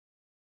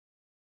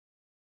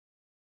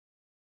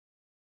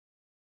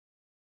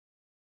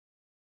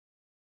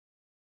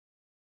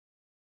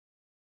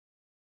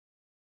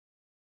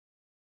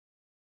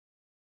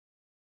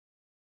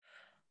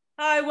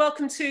Hi,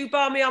 welcome to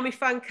Barmy Army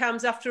fan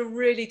cams after a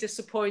really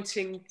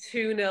disappointing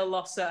 2-0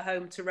 loss at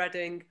home to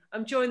Reading.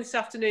 I'm joined this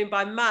afternoon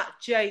by Matt,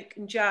 Jake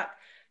and Jack.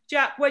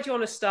 Jack, where do you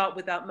want to start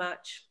with that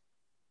match?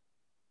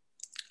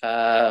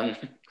 I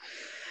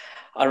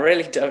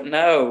really don't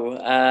know.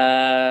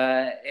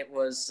 It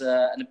was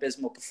an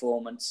abysmal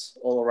performance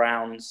all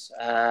around.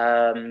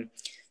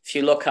 If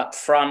you look up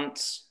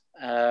front,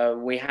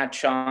 we had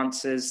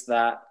chances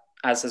that,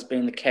 as has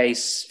been the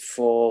case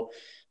for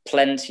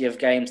plenty of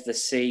games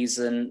this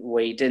season,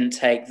 we didn't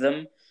take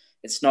them.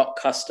 It's not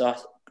cost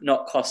us.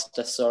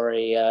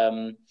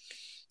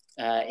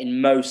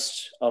 In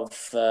most of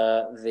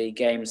the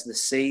games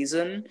this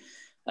season.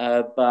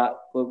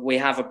 But we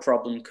have a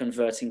problem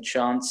converting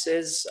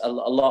chances. A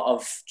lot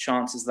of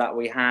chances that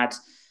we had,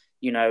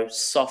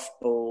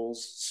 soft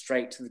balls,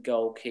 straight to the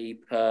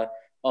goalkeeper,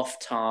 off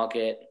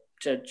target,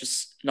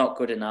 just not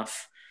good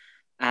enough.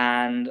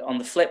 And on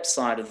the flip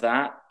side of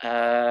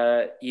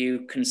that,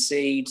 you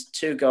concede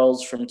 2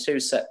 goals from 2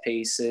 set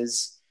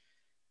pieces.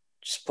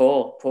 Just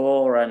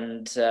poor.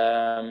 And,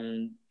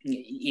 the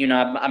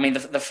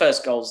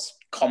first goal's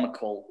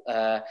comical.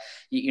 To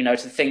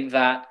think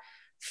that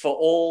for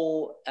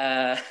all,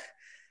 the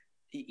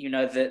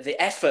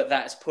effort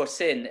that's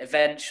put in,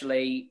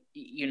 eventually,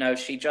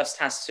 she just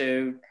has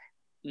to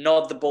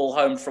nod the ball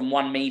home from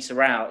 1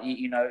 meter out.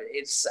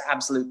 It's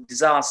absolute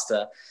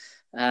disaster.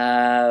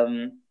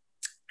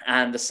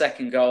 And the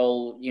second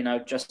goal,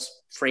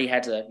 just free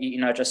header,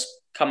 just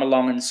come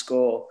along and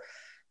score.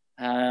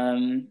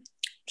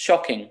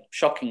 Shocking,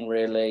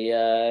 really.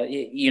 I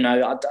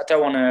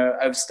don't want to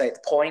overstate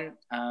the point,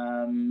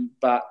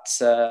 but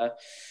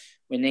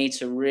we need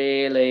to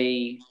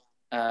really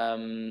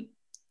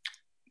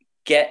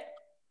get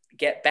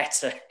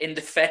better in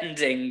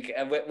defending.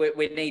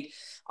 We need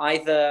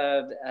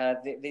either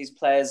these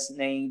players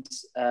need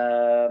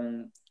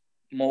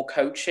more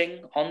coaching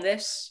on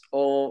this,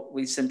 or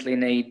we simply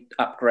need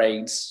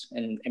upgrades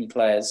in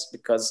players,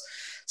 because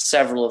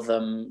several of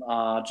them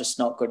are just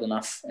not good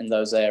enough in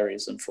those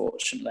areas,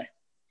 unfortunately.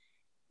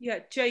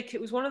 Yeah, Jake,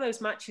 it was one of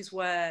those matches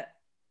where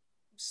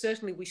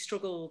certainly we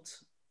struggled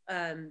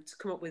to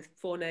come up with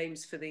 4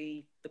 names for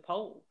the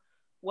poll,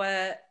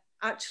 where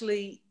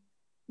actually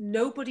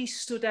nobody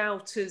stood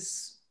out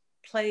as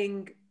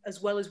playing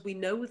as well as we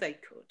know they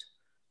could.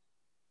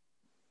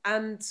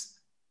 And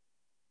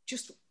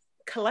just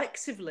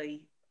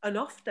collectively, an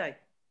off day.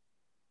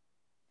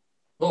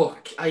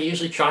 Look, I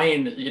usually try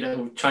and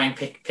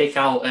pick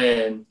out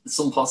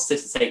some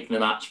positives to take from the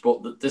match,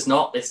 but there's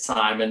not this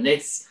time. And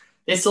this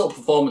sort of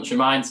performance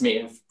reminds me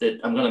of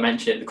I'm going to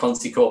mention it, the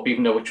Conti Cup,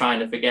 even though we're trying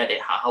to forget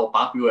it, how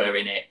bad we were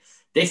in it.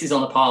 This is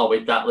on a par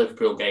with that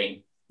Liverpool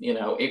game.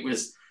 It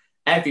was,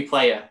 every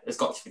player has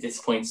got to be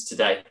disappointed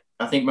today.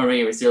 I think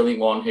Maria is the only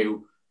one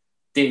who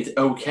did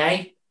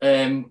okay.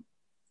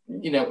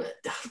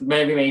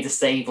 Maybe made a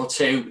save or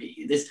 2.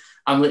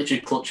 I'm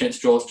literally clutching at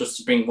straws just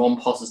to bring one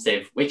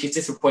positive, which is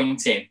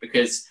disappointing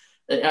because,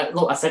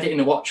 look, I said it in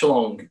the watch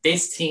along.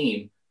 This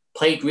team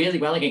played really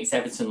well against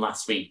Everton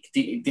last week.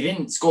 They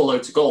didn't score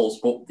loads of goals,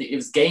 but it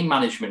was game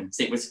management.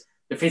 It was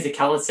the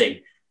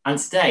physicality. And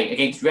today,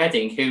 against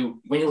Reading,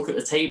 who, when you look at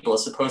the table, are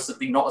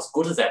supposedly not as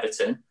good as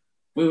Everton,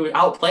 we were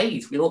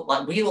outplayed. We looked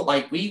like we were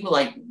like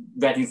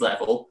Reading's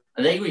level,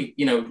 and they were,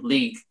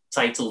 league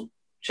title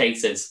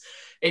chasers.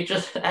 It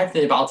just,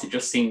 everything about it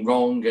just seemed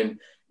wrong. And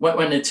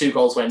when the 2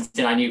 goals went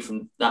in, I knew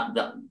from that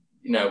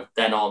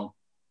then on,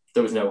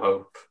 there was no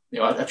hope.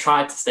 I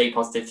tried to stay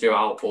positive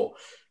throughout, but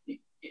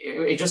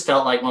it just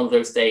felt like one of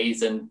those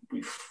days, and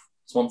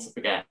it's one to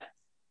forget.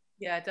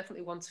 Yeah,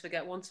 definitely one to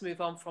forget, one to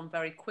move on from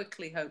very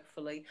quickly,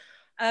 hopefully.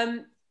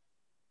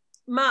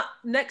 Matt,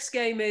 next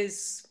game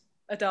is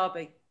a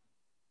derby.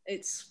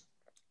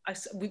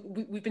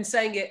 We've been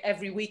saying it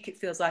every week, it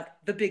feels like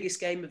the biggest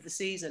game of the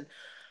season.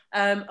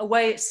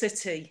 Away at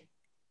City.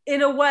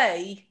 In a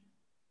way,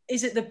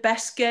 is it the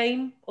best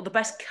game or the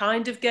best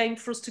kind of game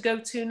for us to go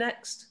to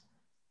next?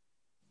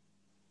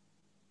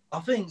 I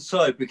think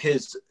so,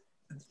 because,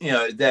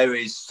 there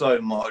is so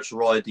much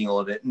riding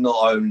on it,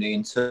 not only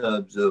in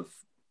terms of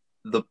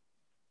the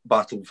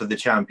battle for the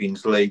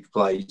Champions League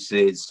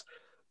places,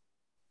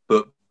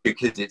 but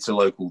because it's a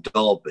local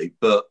derby.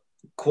 But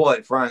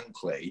quite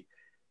frankly,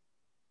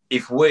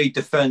 if we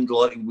defend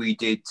like we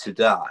did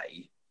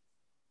today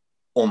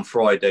on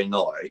Friday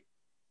night,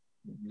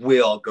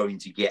 we are going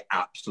to get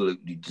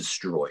absolutely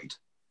destroyed.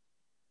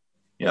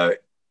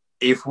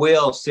 If we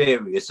are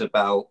serious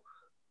about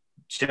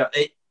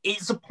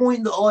it's a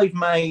point that I've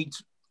made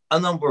a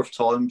number of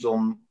times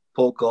on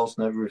podcasts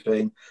and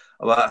everything,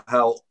 about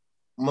how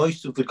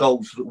most of the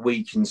goals that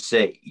we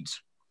concede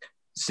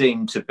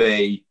seem to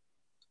be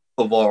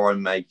of our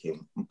own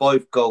making.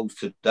 Both goals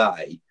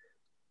today,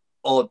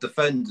 our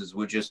defenders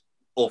were just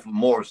off of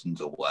Morrison's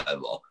or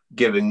whatever,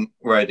 giving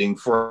Reading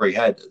 3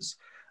 headers.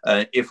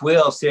 If we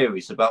are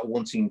serious about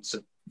wanting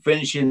to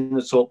finish in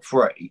the top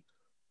 3,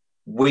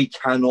 we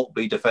cannot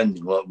be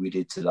defending like we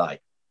did today.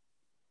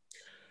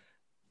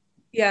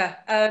 Yeah,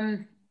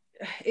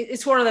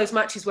 it's one of those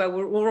matches where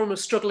we're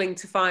almost struggling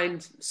to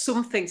find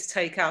something to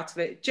take out of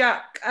it.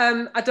 Jack,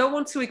 I don't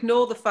want to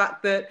ignore the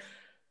fact that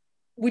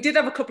we did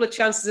have a couple of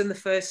chances in the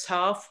first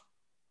half.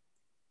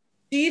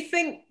 Do you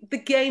think the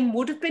game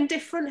would have been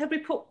different had we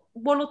put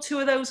one or two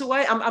of those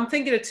away? I'm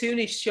thinking of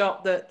Tooney's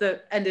shot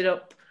that ended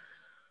up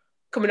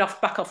coming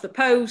back off the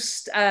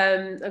post,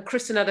 and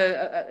Kristen had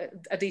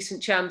a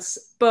decent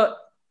chance. But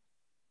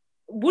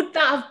would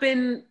that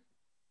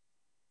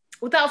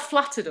have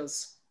flattered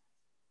us?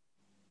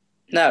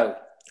 No.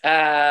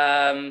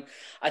 I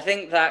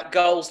think that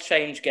goals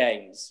change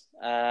games.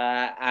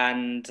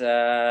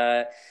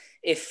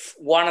 If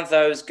one of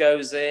those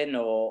goes in,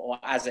 or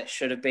as it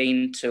should have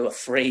been, 2 or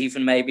 3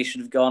 even maybe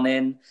should have gone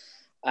in,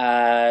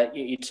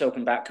 you're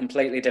talking about a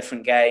completely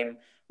different game.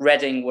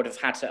 Reading would have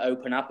had to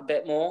open up a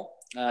bit more,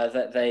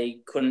 that they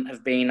couldn't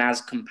have been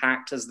as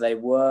compact as they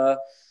were,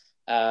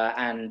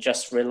 and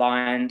just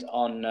reliant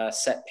on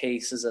set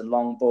pieces and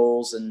long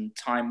balls and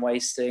time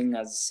wasting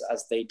as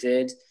they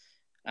did.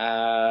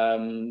 But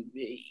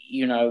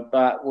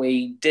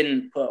we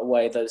didn't put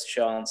away those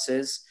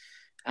chances,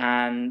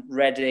 and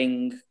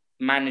Reading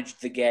managed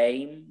the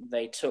game.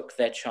 They took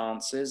their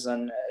chances,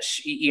 and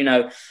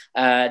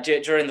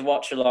during the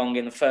watch along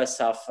in the first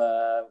half,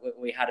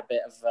 we had a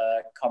bit of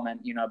a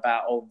comment,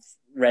 about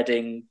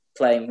Reading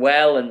playing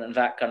well and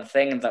that kind of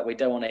thing, and that we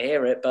don't want to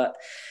hear it. But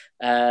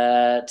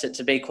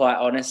to be quite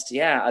honest,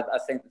 I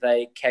think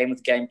they came with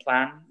a game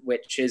plan,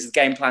 which is a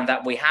game plan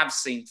that we have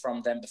seen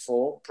from them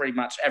before, pretty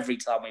much every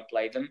time we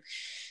play them,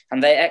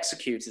 and they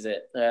executed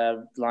it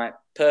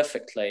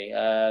perfectly.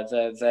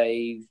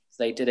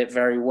 They did it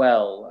very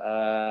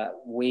well.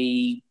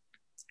 We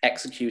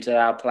executed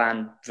our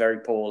plan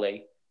very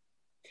poorly.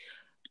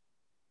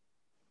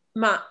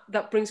 Matt,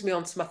 that brings me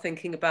on to my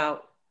thinking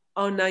about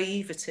our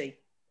naivety.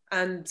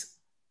 And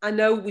I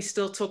know we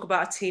still talk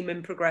about a team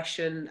in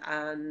progression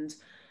and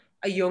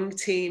a young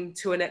team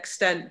to an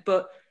extent,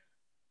 but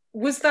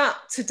was that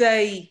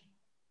today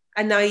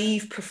a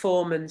naive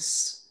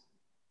performance,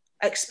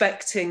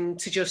 expecting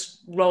to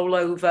just roll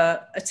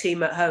over a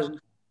team at home?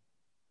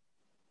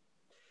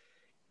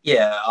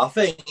 Yeah, I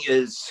think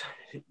as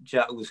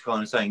Jack was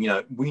kind of saying,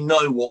 we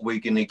know what we're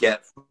going to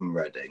get from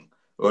Reading,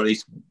 or at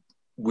least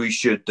we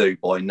should do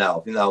by now.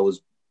 I think that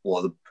was,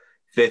 the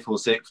 5th or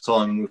 6th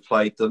time we've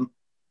played them.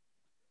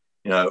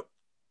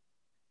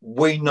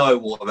 We know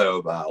what they're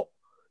about.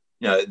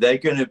 They're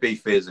going to be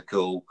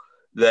physical.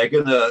 They're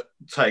going to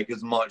take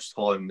as much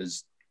time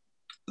as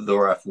the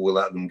ref will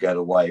let them get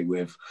away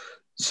with.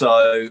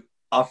 So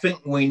I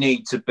think we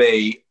need to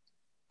be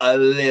a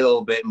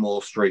little bit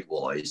more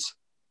streetwise.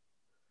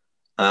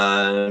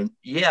 I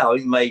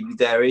think maybe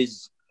there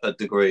is a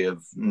degree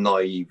of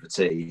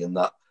naivety and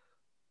that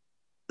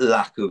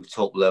lack of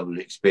top level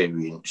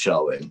experience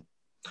showing.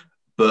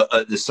 But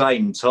at the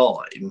same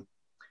time,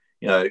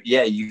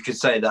 you could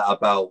say that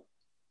about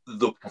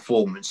the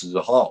performance as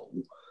a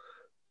whole,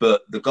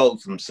 but the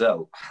goals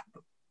themselves,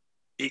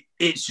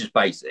 it's just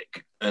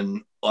basic.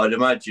 And I'd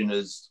imagine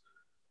as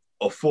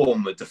a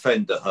former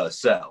defender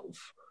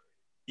herself,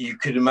 you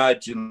could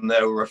imagine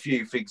there were a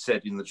few things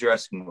said in the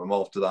dressing room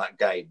after that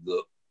game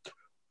that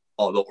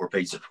are not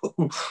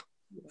repeatable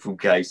from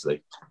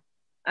Casey.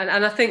 And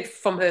I think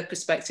from her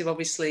perspective,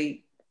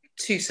 obviously,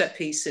 2 set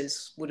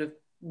pieces would have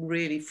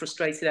really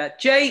frustrated her.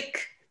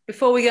 Jake,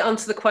 before we get on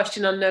to the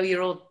question I know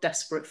you're all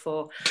desperate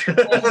for,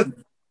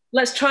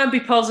 let's try and be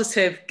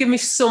positive. Give me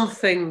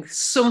something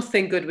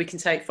good we can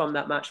take from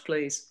that match,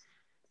 please.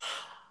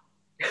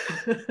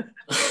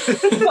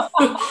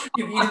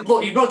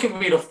 You've not given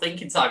me enough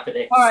thinking time for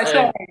this. All right,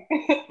 sorry.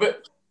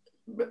 But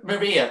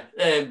Maria,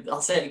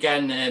 I'll say it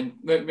again.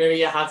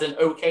 Maria had an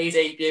okay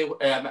debut.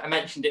 I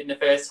mentioned it in the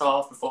first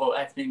half before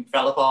everything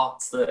fell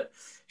apart that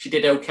she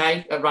did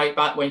okay at right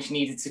back when she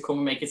needed to come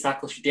and make a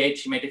tackle. She did.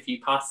 She made a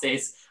few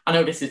passes. I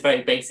know this is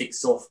very basic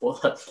stuff,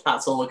 but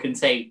that's all I can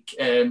take.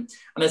 And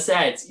I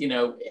said,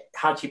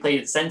 had she played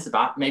at centre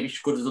back, maybe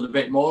she could have done a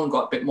bit more and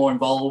got a bit more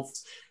involved.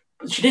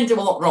 But she didn't do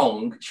a lot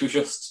wrong. She was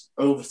just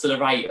over to the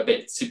right a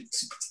bit,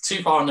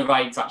 too far on the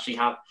right to actually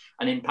have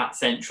an impact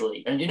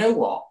centrally. And you know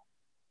what?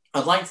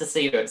 I'd like to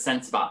see her at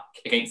centre-back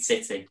against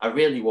City. I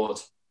really would.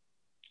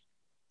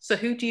 So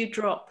who do you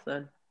drop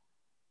then?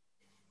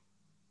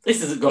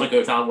 This isn't going to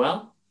go down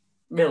well.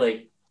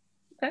 Millie.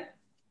 Okay.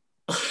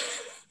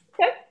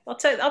 Okay, I'll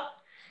take that.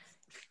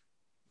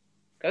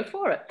 Go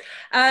for it.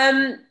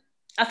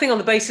 I think on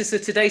the basis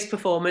of today's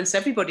performance,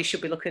 everybody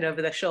should be looking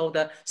over their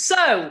shoulder.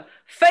 So,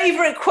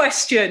 favourite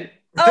question.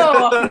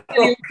 Oh, I'm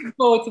really looking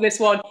forward to this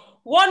one.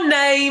 One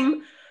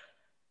name,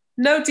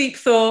 no deep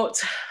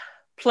thought,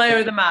 player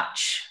of the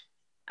match.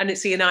 And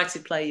it's a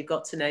United player you've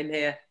got to name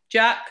here.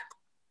 Jack?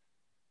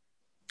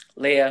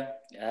 Leah.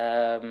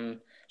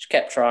 She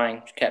kept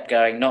trying. She kept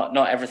going.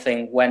 Not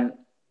everything went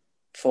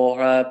for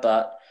her,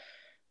 but,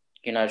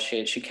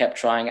 she kept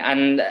trying.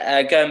 And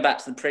going back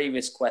to the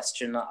previous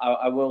question,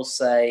 I will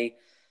say,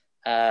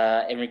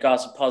 in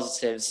regards to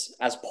positives,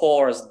 as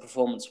poor as the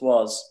performance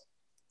was,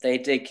 they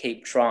did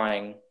keep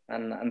trying,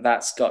 and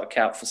that's got to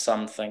count for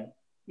something.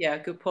 Yeah,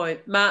 good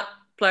point. Matt,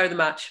 Player of the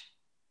match.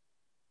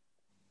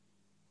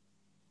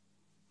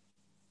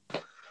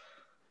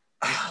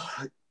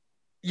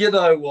 You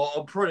know what?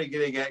 I'm probably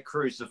going to get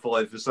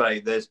crucified for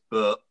saying this,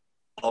 but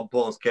I'll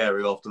pass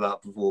Kerry after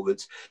that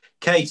performance.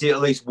 Katie at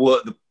least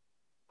worked the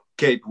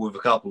keeper with a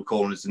couple of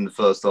corners in the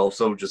first half,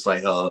 so I'll just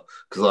say her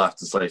because I have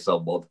to say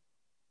someone.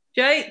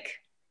 Jake?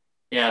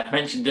 Yeah, I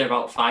mentioned it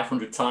about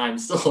 500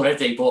 times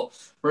already, but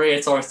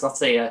Maria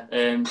Torres-Dottir,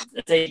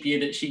 a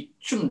debut that she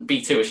shouldn't be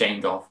too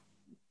ashamed of.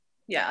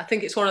 Yeah, I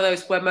think it's one of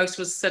those where most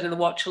of us said in the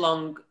watch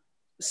along,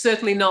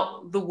 certainly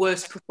not the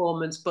worst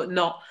performance, but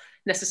not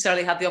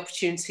necessarily had the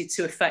opportunity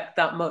to affect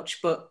that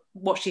much. But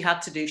what she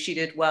had to do, she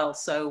did well.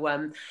 So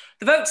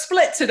the vote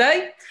split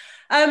today.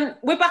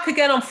 We're back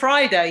again on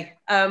Friday.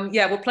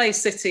 We're playing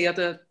City at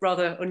a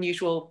rather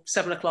unusual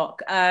 7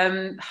 o'clock.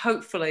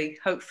 Hopefully,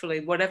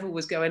 whatever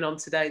was going on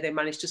today, they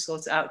managed to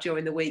sort it out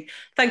during the week.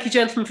 Thank you,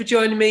 gentlemen, for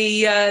joining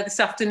me this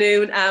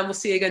afternoon, and we'll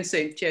see you again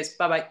soon. Cheers.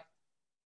 Bye-bye.